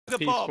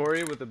piece for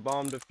you with the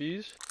bomb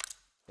defuse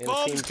and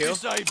a team kill.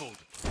 Disabled.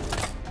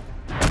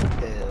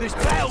 This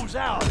battle's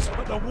ours,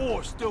 but the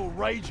war still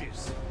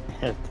rages.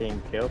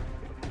 Team kill.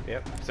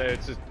 Yep. So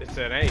it's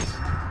an ace.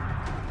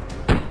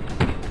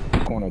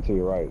 Corner to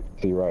your right.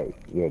 To your right.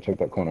 Yeah, check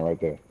that corner right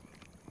there.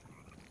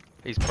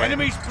 He's playing.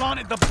 Enemies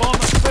planted the bomb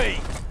at B.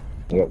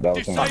 Yep, that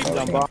was him.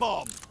 Disabling the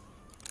bomb.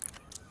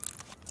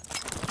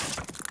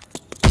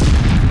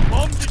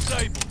 Bomb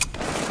disabled.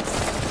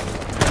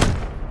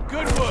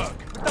 Good work.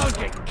 But don't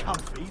get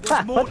comfy.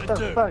 There's more What to the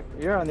do. fuck?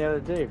 You're on the other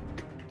team.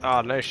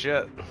 Oh no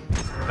shit.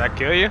 Did that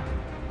kill you?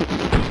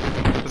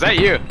 Was that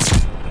you?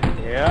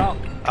 Yeah.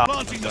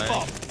 Planting the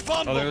bomb.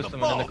 Bomb Oh, there on was the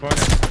someone in the bomb. corner.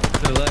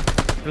 To the left.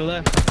 To the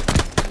left.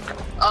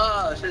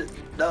 Oh shit,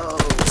 no.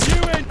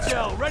 New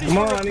intel, ready Come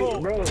for on,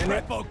 report. bro, in it.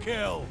 Triple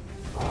kill.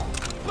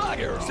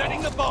 Bagger,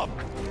 setting the bomb.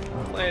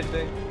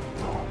 Planting.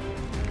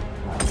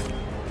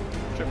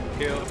 Triple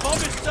kill. The bomb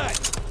is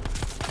set.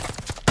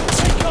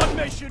 Recon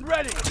mission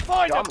ready.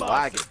 Find the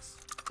bastards.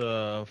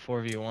 The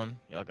 4v1.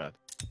 Y'all got.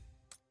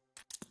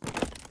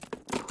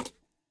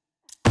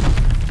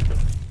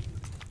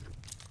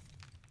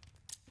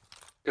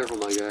 Careful,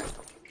 my guy.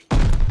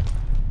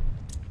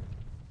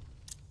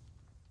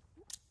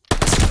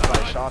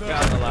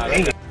 Shotgun the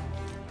ladder.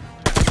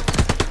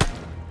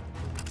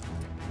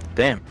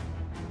 Damn.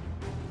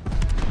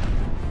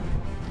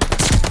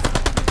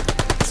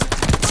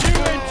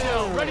 New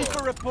intel, ready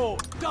for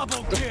report.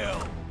 Double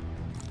kill.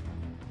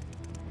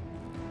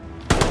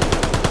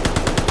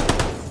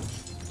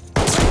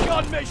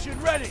 Recon mission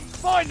ready.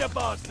 Find the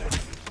bastards.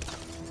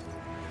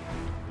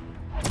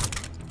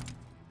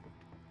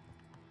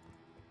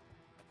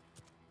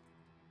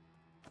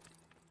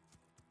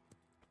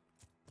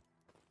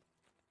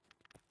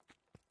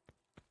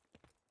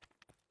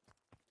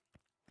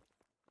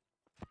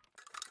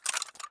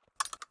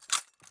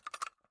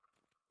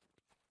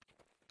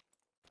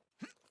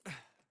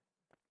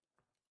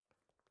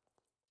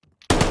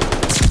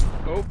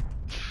 Oh.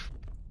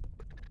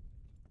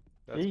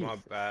 That's Jeez. my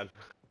bad.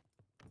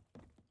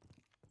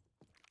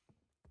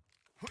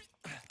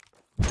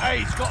 Hey,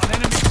 he's got an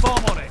enemy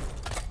bomb on it.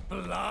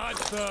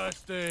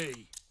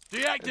 Bloodthirsty.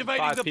 Deactivating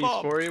Five the piece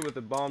bomb. for you with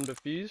the bomb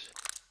defuse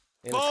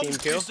and a team Bomb's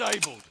kill.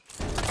 disabled.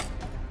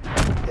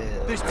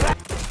 Yeah. This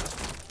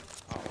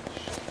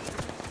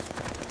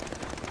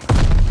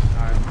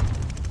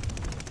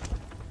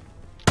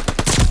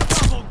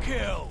double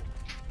kill.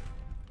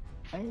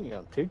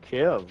 Damn, 2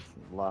 kills.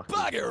 Lucky.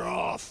 Bugger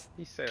off.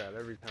 He say that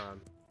every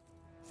time.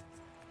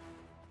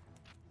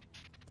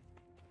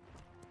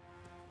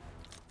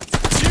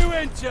 New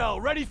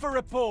intel, ready for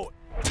report.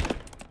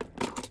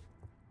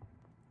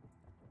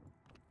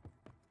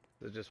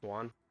 Is it just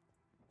one?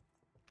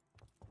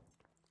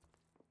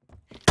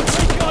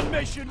 Recon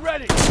mission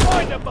ready.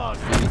 Find the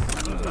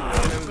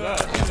bastards.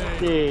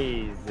 Bloodthirsty.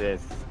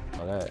 Jesus.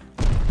 Oh, that.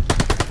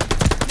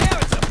 Now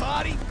it's a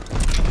party.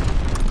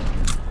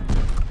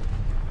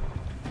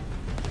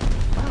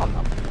 How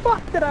the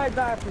fuck did I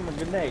die from a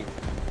grenade?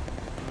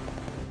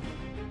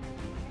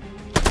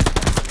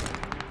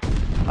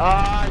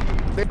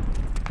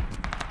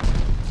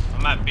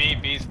 I'm at B.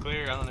 B's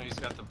clear. I don't know who's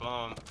got the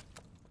bomb.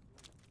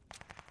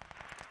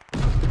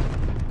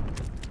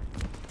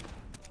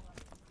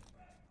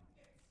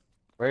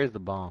 Where's the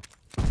bomb?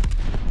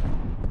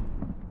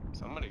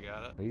 Somebody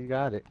got it. He's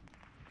got it.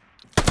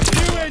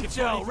 New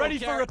intel, ready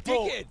for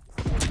report.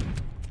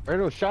 Where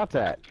are those shots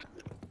at?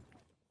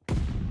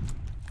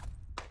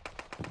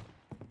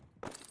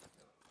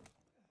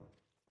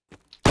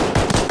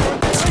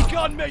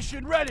 Recon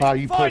mission ready. Ah,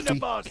 you Find pussy. the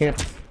bastards.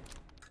 Can't.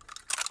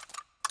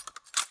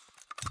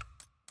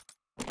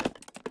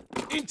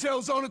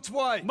 Intel's on its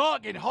way.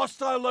 Marking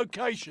hostile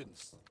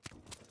locations.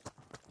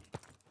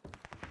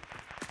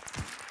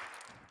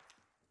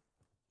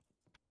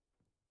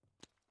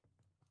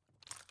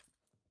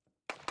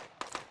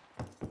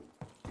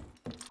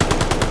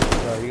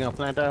 So you gonna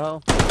plant that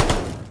hole?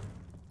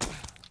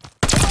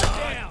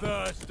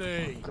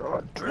 Thirsty.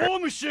 War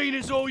machine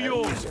is all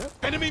yours.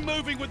 Enemy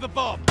moving with the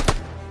bomb.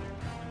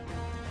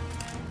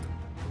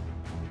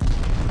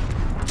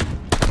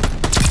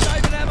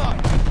 Saving ammo.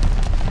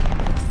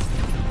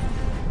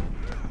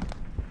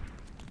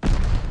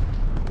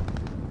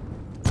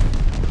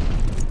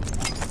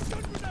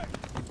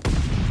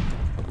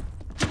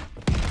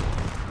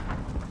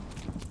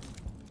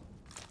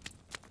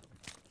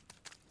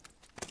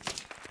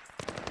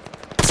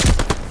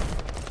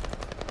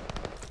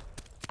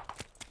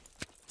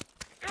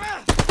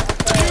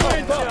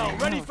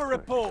 Ready for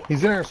report.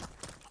 He's in there.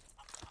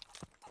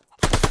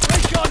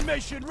 Recon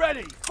mission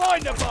ready.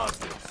 Find the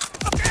bastards.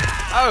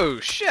 Oh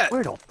shit!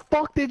 Where the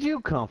fuck did you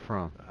come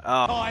from?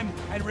 Time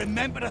and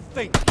remember to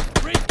think.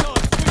 Recon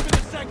sweeping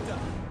the sector.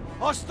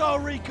 Hostile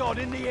recon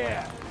in the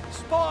air.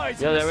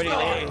 Spies Yeah, in the they're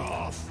already sky. A.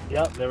 Off.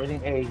 Yep, they're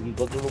in A. You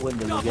go through the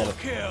window, you Double get him.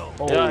 kill.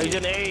 Oh, Yeah, he's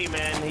in A,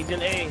 man. He's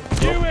in A.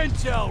 New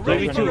intel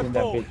ready Maybe for two in that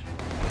report.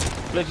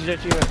 bitch. Let's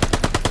just you.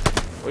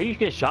 Where you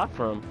get shot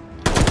from?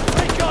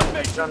 Recon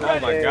mission Oh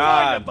ready. my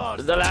God. Find the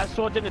bastards. The last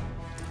one didn't.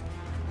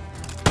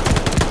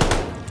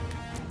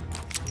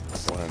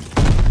 win.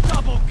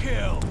 Double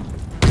kill!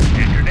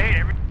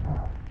 Grenade.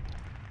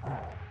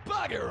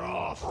 Bugger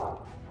off!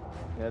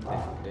 That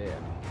thing's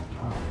dead.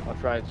 I'll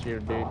try and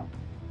shoot, dude.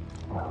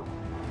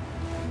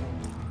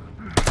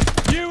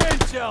 New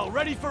intel,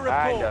 ready for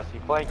Behind report. us, he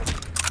flanking.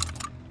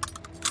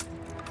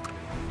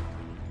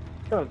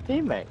 Yo,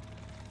 teammate.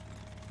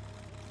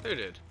 Who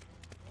did?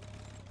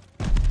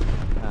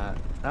 I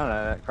don't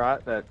know,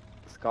 that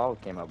skull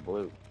came up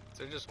blue. Is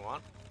there just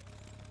one?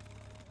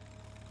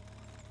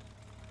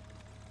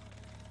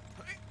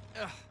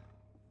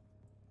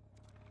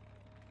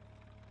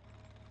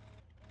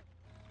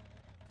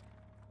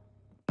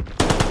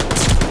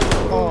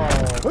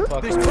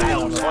 This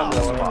town's ours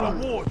for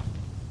reward.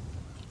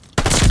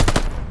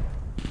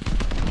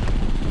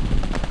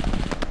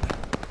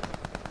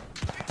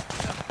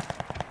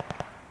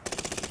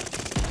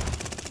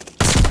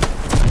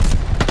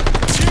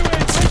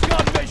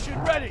 Recon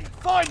mission ready.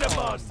 Find the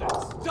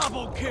bastards.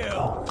 Double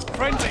kill.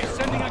 Friendly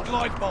sending a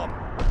glide bomb.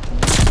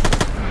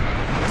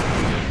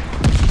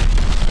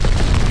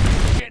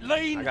 Get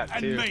lean I got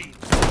and two. mean.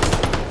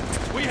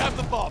 We have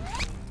the bomb.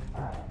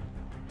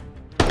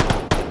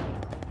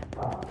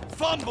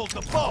 Fumbled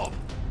the bomb.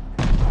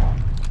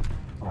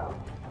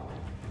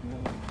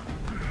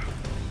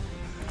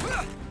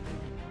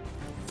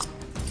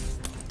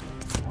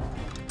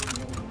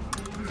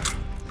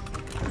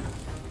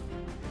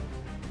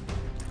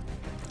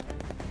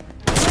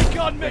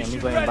 Recon mission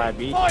he's laying by ready.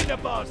 beach. Find the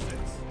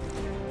bastards.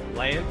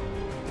 Laying?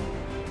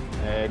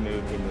 He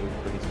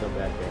moved, but he's still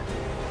back there.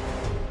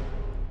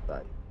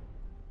 But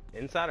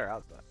Inside or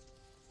outside?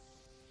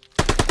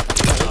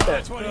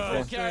 That's what he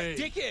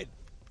dickhead.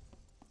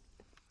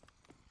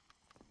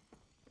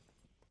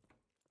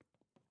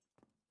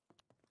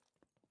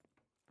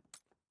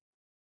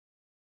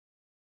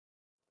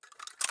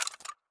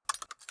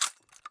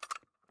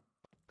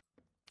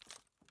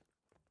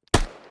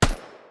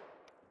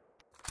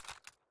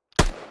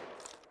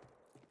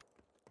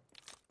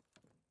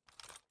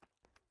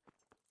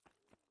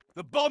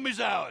 The bomb is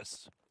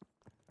ours.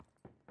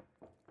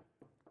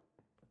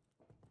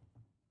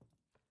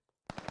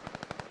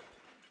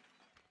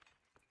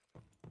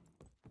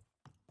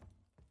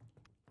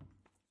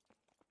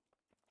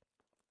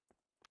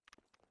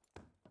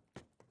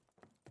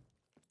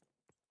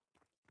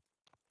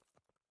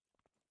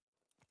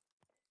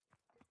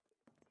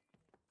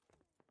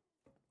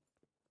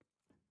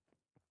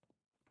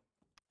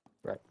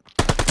 right.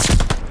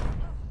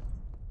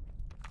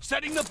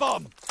 Setting the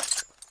bomb.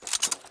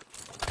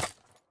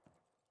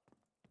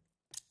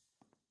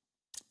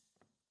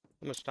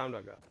 How much time do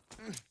I got?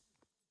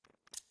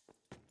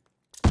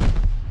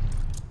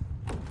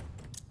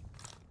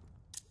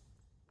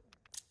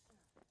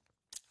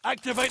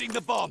 Activating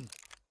the bomb.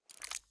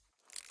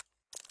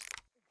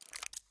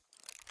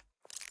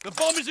 The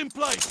bomb is in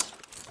place.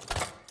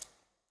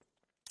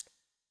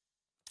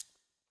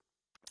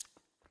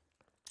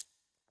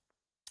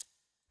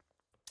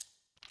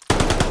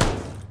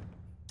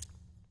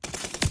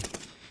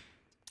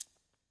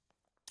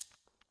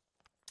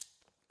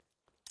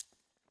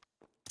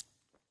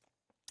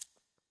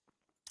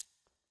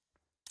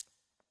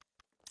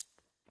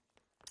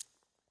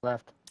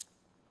 Left.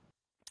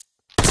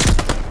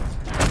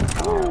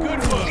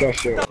 Good work. Just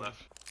shit.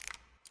 Left.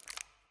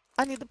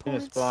 I need the In the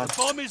points. spawn. The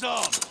bomb is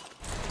armed.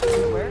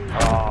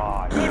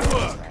 Oh, Good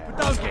work. But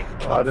don't get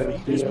I didn't cocky.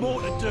 see There's him.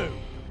 more to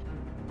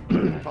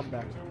do. Come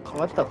back.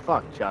 What the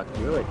fuck, Chuck?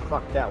 You really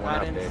fucked that one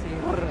up,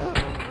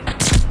 dude.